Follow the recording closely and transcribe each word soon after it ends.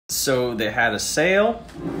So they had a sale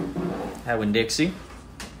at Winn-Dixie.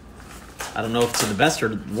 I don't know if it's the best or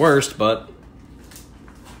the worst, but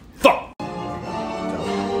fuck.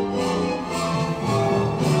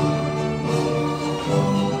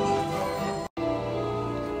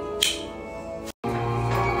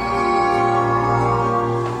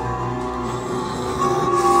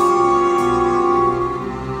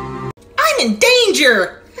 I'm in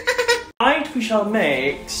danger! Tonight we shall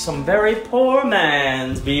make some very poor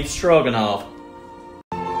man's beef stroganoff.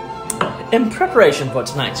 In preparation for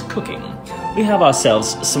tonight's cooking, we have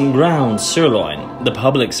ourselves some ground sirloin, the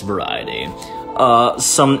Publix variety,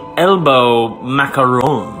 some elbow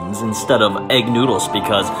macarons instead of egg noodles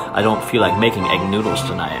because I don't feel like making egg noodles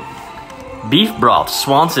tonight. Beef broth,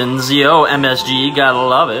 Swanson's, yo, MSG, gotta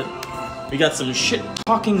love it. We got some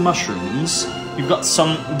shit-talking mushrooms. We've got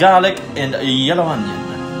some garlic and yellow onion.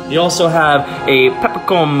 We also have a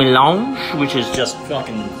peppercorn melange, which is just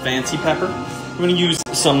fucking fancy pepper. We're gonna use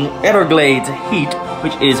some Everglades heat,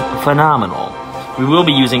 which is phenomenal. We will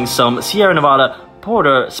be using some Sierra Nevada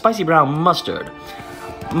Porter spicy brown mustard.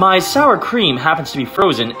 My sour cream happens to be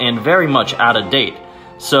frozen and very much out of date.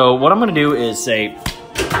 So what I'm gonna do is say,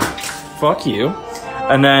 fuck you,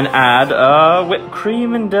 and then add whipped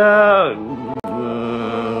cream and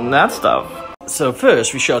that stuff. So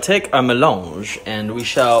first we shall take our melange and we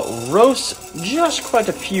shall roast just quite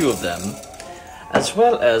a few of them, as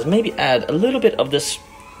well as maybe add a little bit of this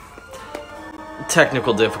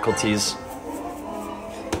technical difficulties.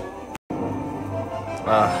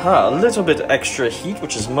 A little bit extra heat,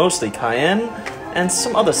 which is mostly cayenne, and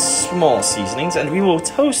some other small seasonings, and we will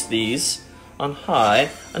toast these on high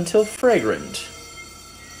until fragrant.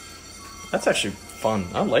 That's actually fun.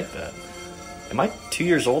 I like that. Am I 2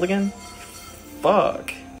 years old again?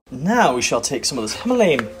 Fuck. Now we shall take some of this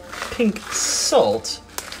Himalayan pink salt,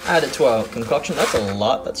 add it to our concoction. That's a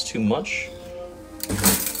lot, that's too much.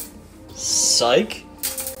 Psych.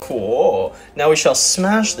 Cool. Now we shall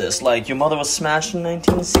smash this like your mother was smashed in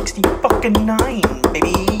 1969,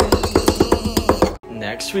 baby.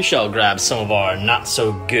 Next we shall grab some of our not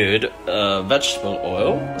so good vegetable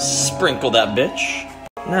oil, sprinkle that bitch.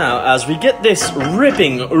 Now as we get this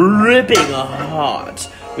ripping hot,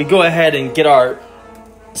 we go ahead and get our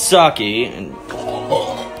sake and...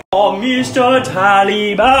 Oh, Mr.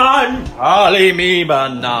 Taliban, tally me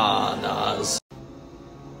bananas.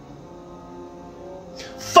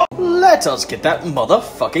 Let us get that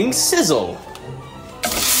motherfucking sizzle.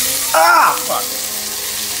 Ah, fuck.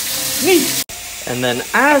 Neat. And then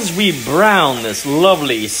as we brown this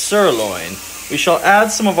lovely sirloin, we shall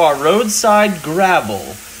add some of our roadside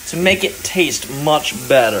gravel to make it taste much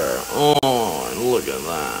better. Oh, look at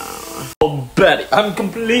that. Oh, Betty, I'm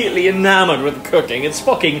completely enamored with cooking. It's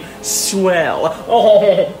fucking swell.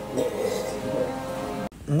 Oh.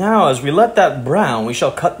 Now, as we let that brown, we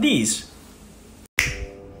shall cut these.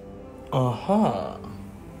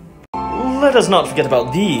 Let us not forget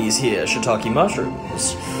about these here shiitake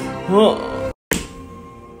mushrooms.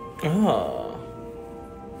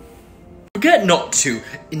 Forget not to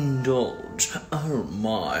indulge. Oh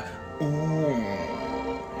my.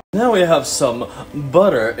 Now we have some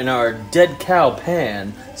butter in our dead cow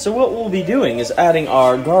pan. So what we'll be doing is adding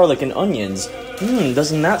our garlic and onions.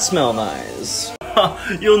 Doesn't that smell nice?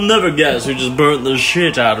 You'll never guess who just burnt the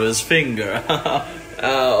shit out of his finger.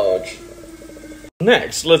 Ouch.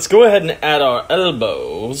 Next, let's go ahead and add our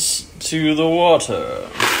elbows to the water.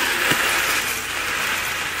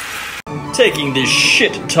 Taking these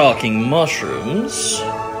shit-talking mushrooms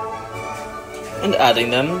and adding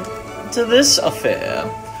them to this affair.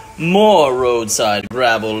 More roadside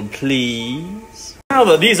gravel, please. Now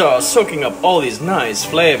that these are soaking up all these nice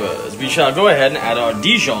flavors, we shall go ahead and add our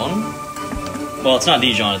Dijon. Well, it's not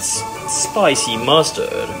Dijon, it's spicy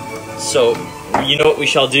mustard. So, you know what we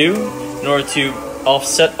shall do in order to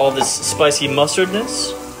offset all this spicy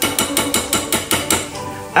mustardness?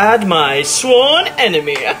 Add my sworn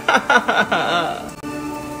enemy.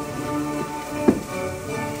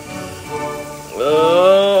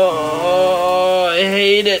 Oh, I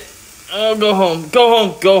hate it. Oh, go home, go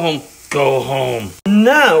home, go home, go home.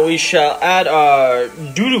 Now we shall add our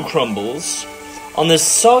doo-doo crumbles on this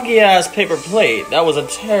soggy-ass paper plate. That was a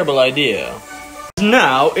terrible idea.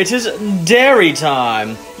 Now it is dairy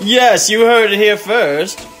time. Yes, you heard it here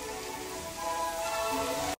first.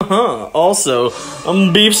 Also,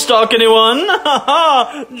 beef stock, anyone?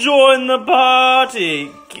 Join the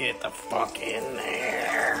party. Get the fuck in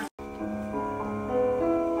there.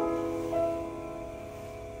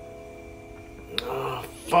 Oh,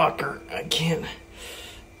 fucker. I can't.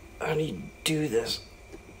 How do you do this?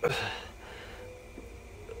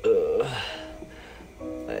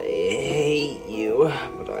 I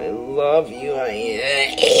love you.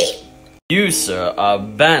 You, sir, are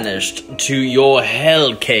banished to your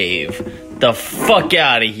hell cave. The fuck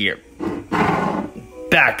out of here.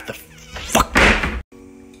 Back the fuck.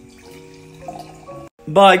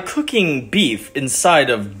 By cooking beef inside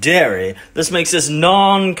of dairy, this makes this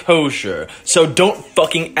non-kosher, so don't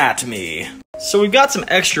fucking at me. So we've got some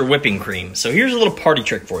extra whipping cream, so here's a little party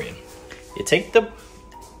trick for you. You take the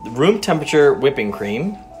room temperature whipping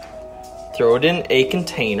cream, throw it in a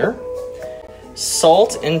container,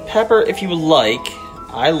 salt and pepper if you like.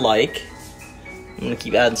 I'm gonna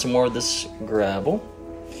keep adding some more of this gravel.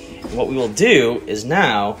 And what we will do is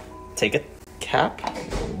now take a cap,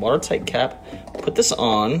 a watertight cap, put this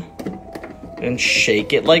on, and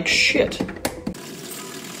shake it like shit.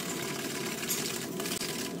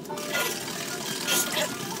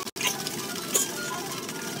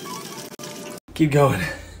 Keep going.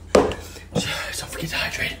 Don't forget to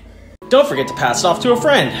hydrate. Don't forget to pass it off to a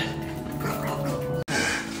friend.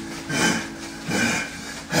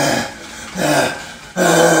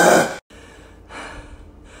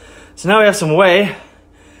 So now we have some whey.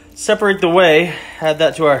 Separate the whey, add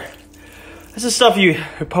that to our... This is stuff you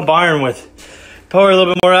pump iron with. Pour a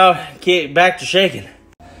little bit more out, get back to shaking.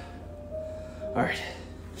 Alright.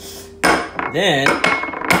 Then,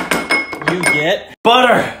 you get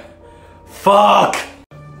butter. Fuck!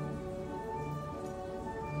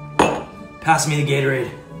 Pass me the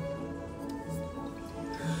Gatorade.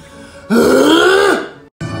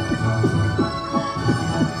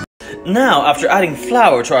 Now, after adding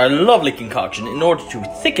flour to our lovely concoction, in order to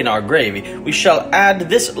thicken our gravy, we shall add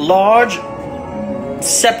this large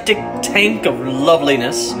septic tank of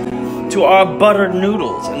loveliness to our buttered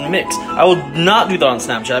noodles and mix. I will not do that on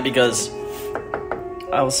Snapchat because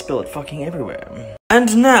I will spill it fucking everywhere.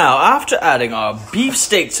 And now, after adding our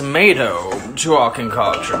beefsteak tomato to our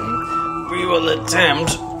concoction, we will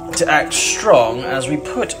attempt to act strong as we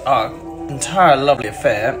put our entire lovely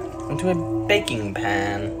affair into a baking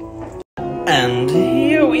pan. And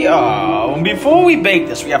here we are. Before we bake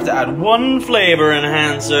this, we have to add one flavor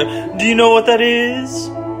enhancer. Do you know what that is?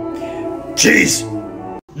 Cheese!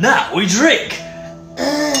 Now we drink!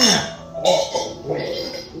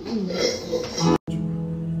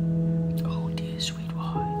 Oh dear sweet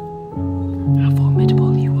one, how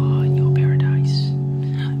formidable you are in your paradise,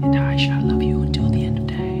 and I shall love you until the end of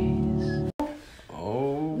days.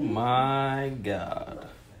 Oh my god.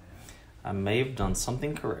 I may have done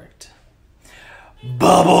something correct.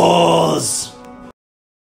 Bubbles!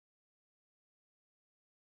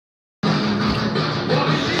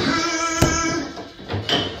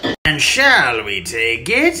 And shall we take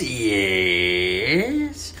it?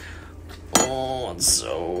 Yes. Oh, it's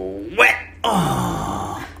so wet.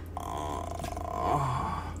 Oh.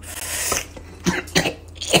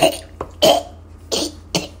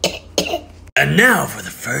 And now for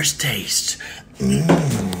the first taste.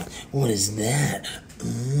 What is that?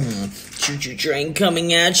 Choo-choo train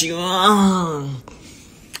coming at you.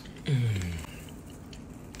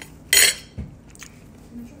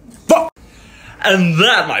 And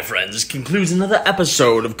that, my friends, concludes another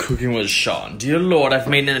episode of Cooking with Sean. Dear Lord, I've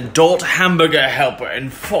made an adult hamburger helper,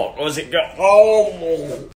 and fuck, was it go?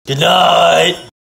 Oh. Good night.